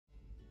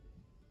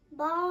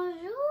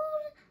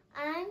Bonjour,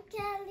 I'm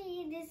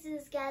Kallie. This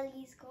is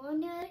Kallie's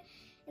Corner,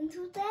 and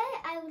today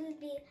I will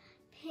be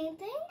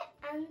painting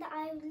and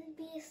I will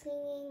be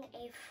singing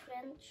a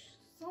French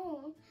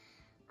song.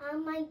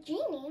 My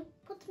genie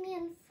put me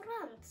in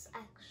France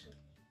actually.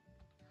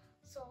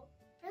 So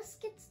let's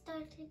get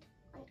started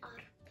on our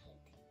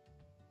painting.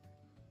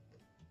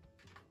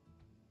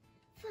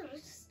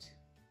 First,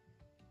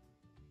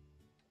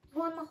 you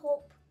want to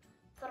hope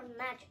for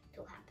magic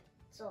to happen.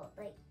 So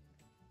like,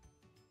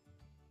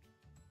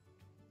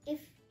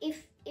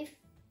 if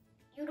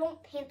you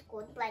don't paint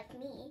good like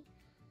me,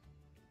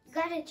 you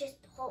gotta just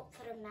hope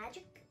for a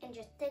magic and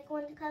just take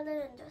one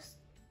color and just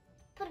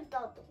put it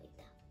all the way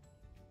down.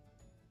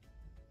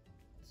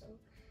 So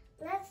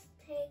let's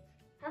take,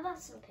 how about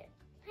some pink?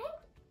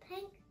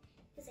 Pink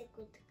is a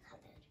good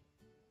color.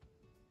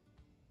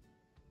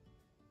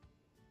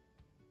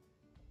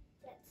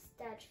 Let's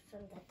start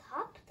from the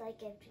top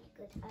like every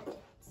good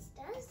artist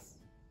does.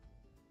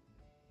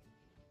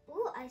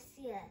 Ooh, I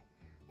see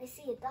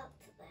a dot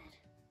there.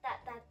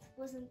 That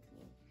wasn't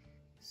me.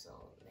 So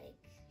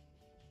like,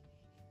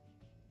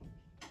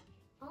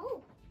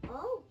 oh,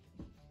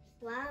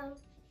 wow.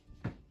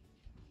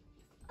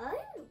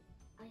 Oh,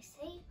 I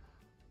see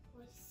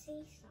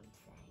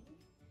something.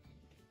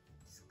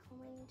 It's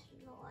coming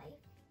to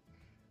life.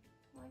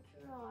 More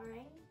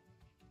drawing.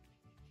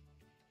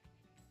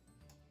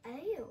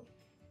 Oh,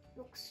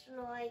 looks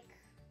like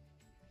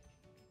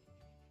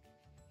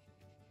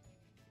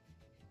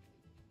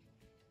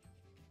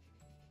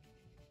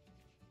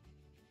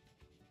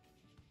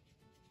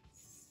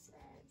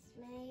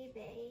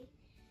maybe,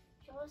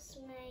 just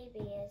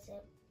maybe,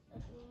 it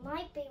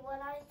might be what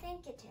I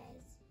think it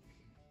is.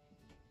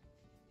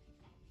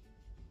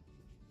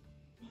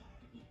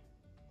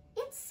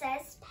 It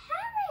says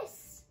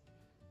Paris.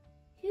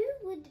 Who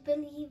would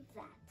believe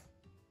that?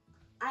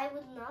 I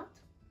would not.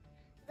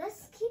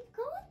 Let's keep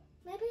going.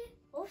 Maybe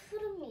hope for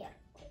a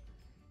miracle.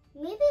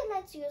 Maybe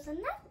let's use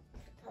another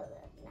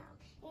color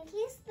now, in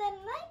case there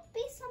might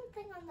be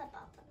something on the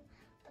bottom,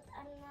 but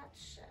I'm not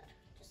sure.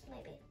 Just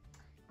maybe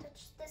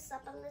touch this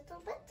up a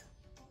little bit.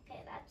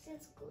 Okay, that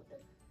feels good.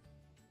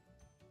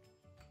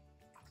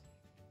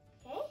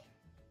 Okay,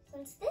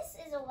 since this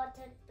is a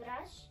water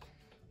brush,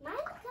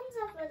 mine comes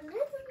off a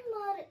little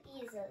more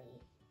easily.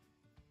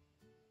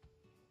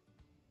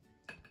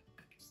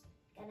 Just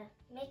gotta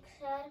make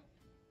sure it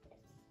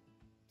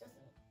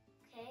doesn't,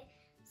 okay,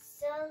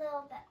 still a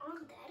little bit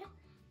on there.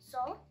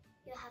 So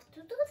you have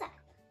to do that.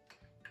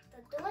 You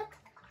have to do it,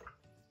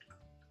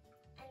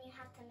 and you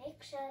have to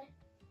make sure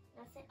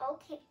nothing,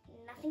 okay,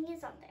 nothing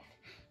is on there.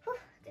 Whew,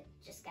 good,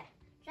 just gotta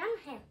dry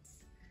my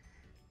hands.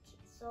 Okay,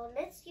 so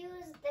let's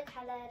use the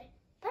color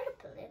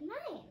purple in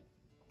mine.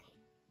 Okay,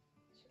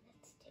 so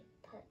let's take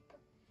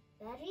purple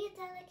very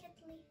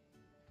delicately,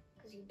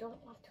 because you don't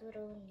want to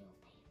ruin your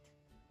paint.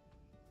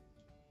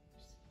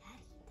 Just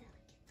very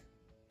delicate.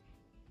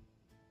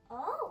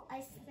 Oh,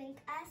 I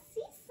think I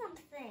see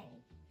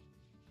something.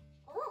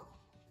 Oh,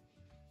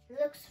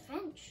 looks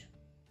French.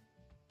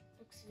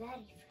 Looks very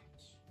French.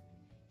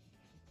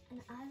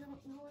 And I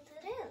don't know what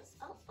it is.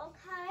 Oh,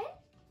 okay.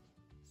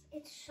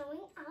 It's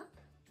showing up.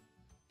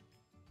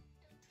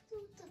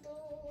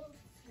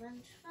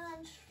 French,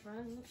 French,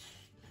 French.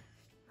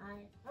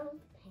 I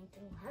love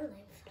painting while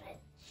I'm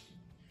French.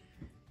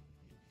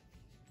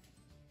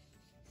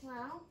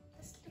 Well,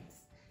 this looks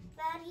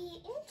very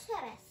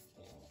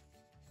interesting.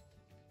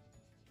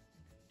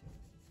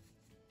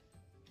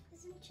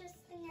 As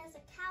interesting as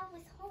a cow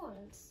with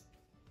horns.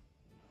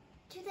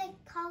 Do they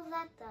call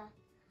that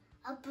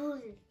a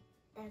bull?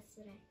 That's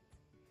right.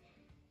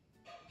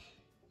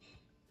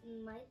 You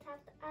might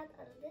have to add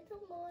a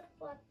little more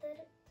water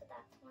to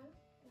that one.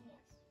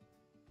 Yes.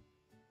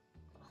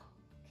 Oh,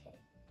 okay.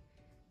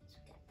 So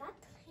get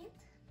that hit.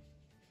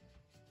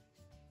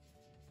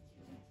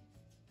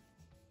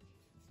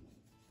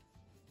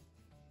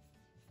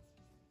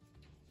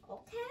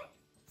 Okay.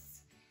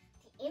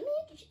 The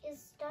image is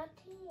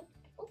starting.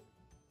 Oh.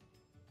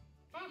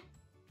 Ah.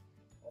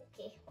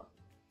 Okay. Well,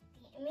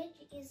 the image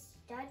is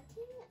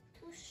starting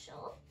to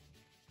show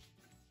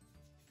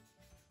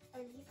a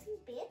little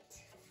bit.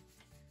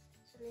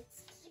 So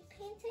let's keep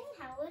painting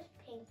how we're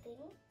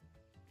painting.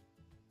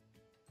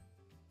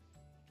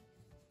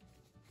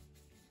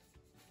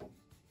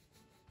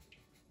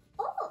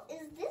 Oh,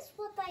 is this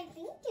what I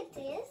think it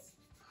is?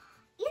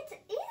 It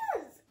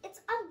is! It's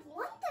a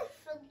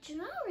wonderful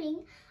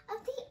drawing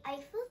of the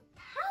Eiffel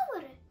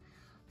Tower.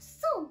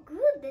 So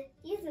good,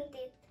 isn't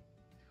it?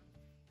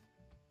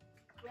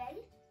 Well,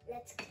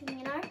 let's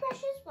clean our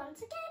brushes once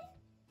again.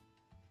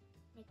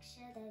 Make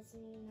sure there's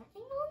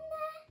nothing on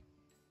there.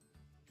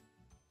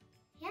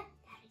 Yep,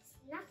 there is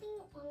nothing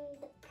on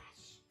the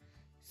brush.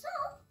 So,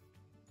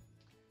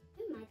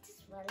 we might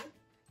as well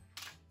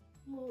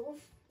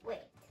move,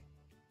 wait.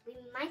 We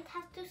might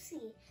have to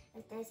see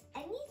if there's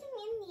anything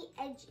in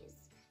the edges.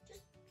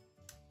 Just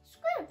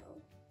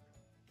scribble.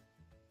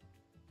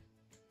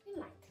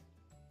 We might.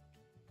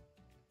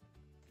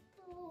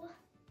 Oh.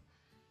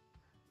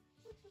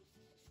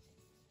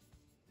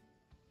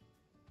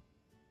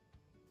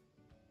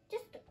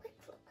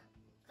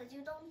 because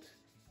you don't.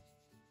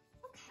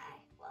 Okay,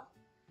 well,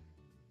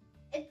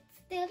 it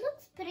still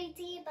looks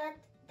pretty, but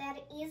there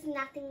is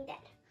nothing there.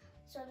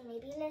 So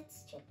maybe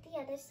let's check the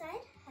other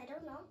side. I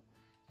don't know,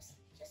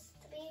 just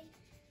to be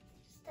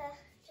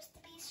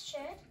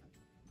sure.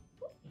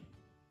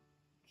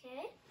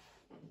 Okay.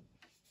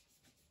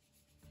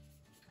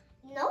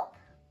 Nope,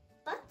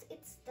 but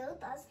it still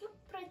does look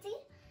pretty,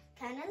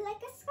 kind of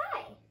like a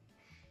sky.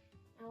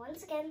 Now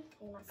once again,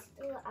 we must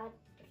do our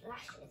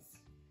brushes.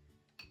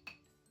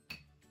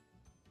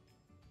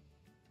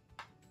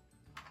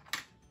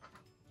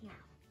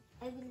 Now,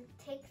 I will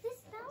take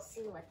this now,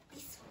 see what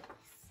this one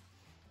is.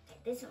 Okay,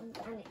 this one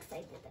I'm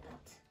excited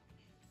about.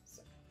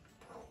 So.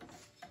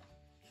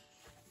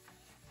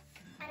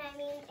 And I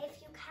mean,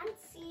 if you can't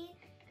see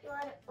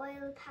your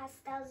oil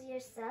pastels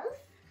yourself,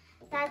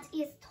 that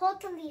is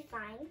totally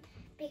fine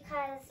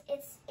because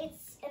it's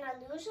an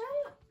illusion,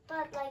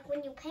 but like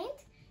when you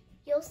paint,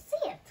 you'll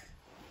see it.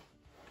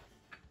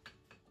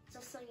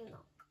 Just so you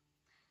know.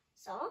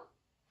 So,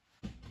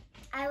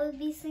 I will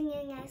be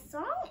singing a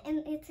song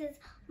and it is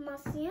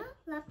Monsieur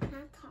le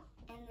Printemps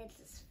and it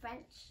is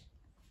French.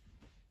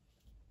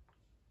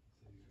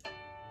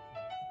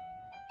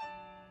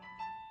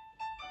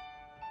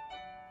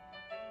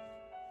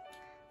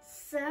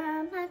 Ce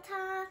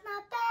matin, ma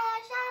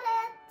belle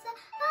Jarrette,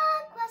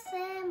 à quoi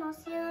c'est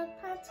Monsieur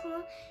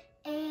Printemps?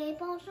 Et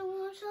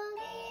bonjour,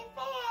 jolie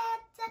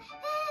fillette,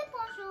 et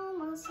bonjour,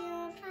 Monsieur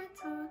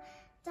Printemps.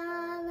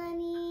 Dans la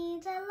nuit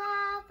de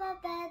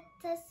l'alphabet,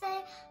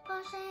 c'est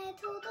penché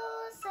tout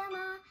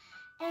doucement.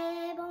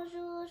 Et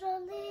bonjour,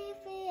 jolie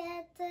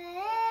fillette,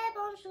 et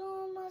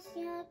bonjour,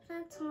 Monsieur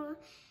Printemps.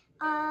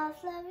 A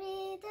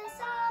fleuri de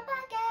sa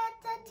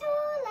baguette,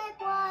 tous les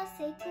bois,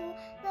 c'est tout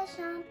le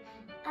champ.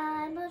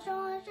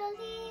 Bonjour,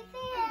 jolie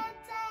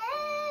fillette,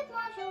 et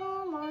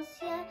bonjour,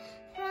 Monsieur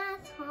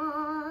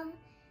Printemps.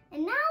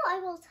 And now I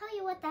will tell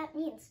you what that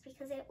means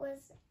because it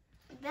was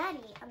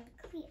very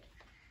unclear.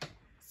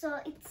 So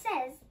it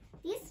says,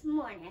 this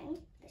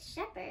morning, the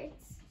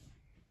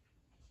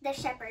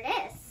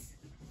shepherdess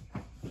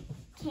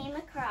came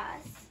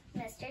across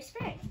Mr.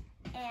 Spring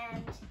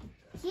and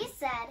he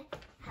said,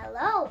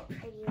 hello,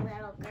 pretty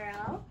little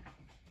girl,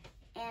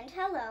 and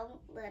hello,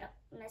 little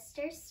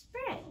Mr.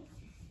 Spring.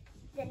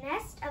 The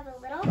nest of a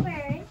little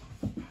bird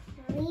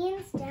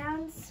leans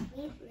down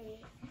sweetly.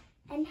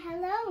 And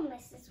hello,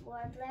 Mrs.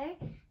 Warbler,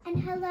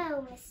 and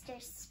hello, Mr.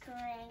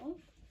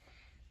 Spring.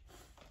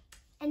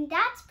 And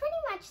that's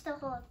pretty much the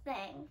whole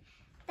thing.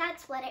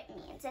 That's what it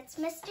means. It's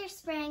Mr.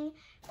 Spring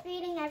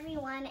greeting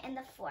everyone in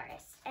the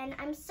forest. And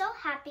I'm so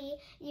happy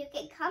you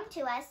could come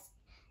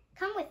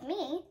with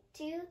me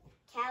to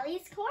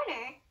Kallie's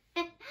Corner.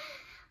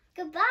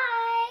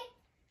 Goodbye.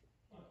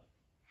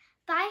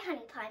 Bye,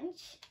 Honey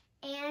Punch.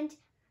 And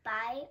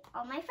bye,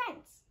 all my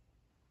friends.